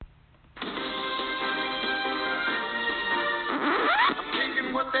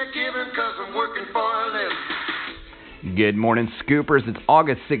giving 'cause I'm working for a living. Good morning, Scoopers. It's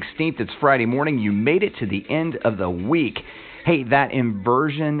August 16th. It's Friday morning. You made it to the end of the week. Hey, that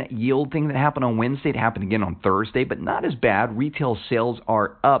inversion yield thing that happened on Wednesday, it happened again on Thursday, but not as bad. Retail sales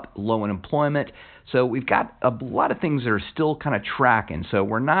are up, low unemployment. So we've got a lot of things that are still kind of tracking. So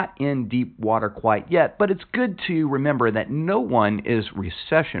we're not in deep water quite yet, but it's good to remember that no one is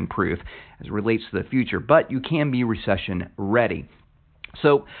recession-proof as it relates to the future, but you can be recession-ready.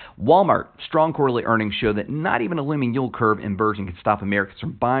 So Walmart, strong quarterly earnings show that not even a looming yield curve inversion can stop Americans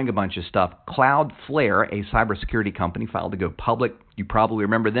from buying a bunch of stuff. Cloudflare, a cybersecurity company, filed to go public. You probably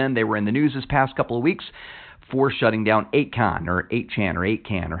remember them. They were in the news this past couple of weeks for shutting down 8Con or 8chan or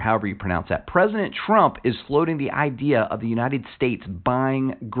 8can or however you pronounce that. President Trump is floating the idea of the United States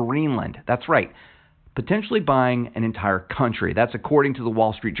buying Greenland. That's right. Potentially buying an entire country. That's according to the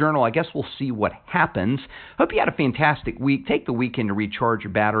Wall Street Journal. I guess we'll see what happens. Hope you had a fantastic week. Take the weekend to recharge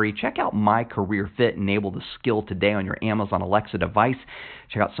your battery. Check out My Career Fit. Enable the skill today on your Amazon Alexa device.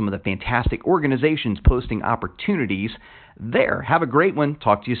 Check out some of the fantastic organizations posting opportunities there. Have a great one.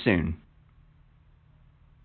 Talk to you soon.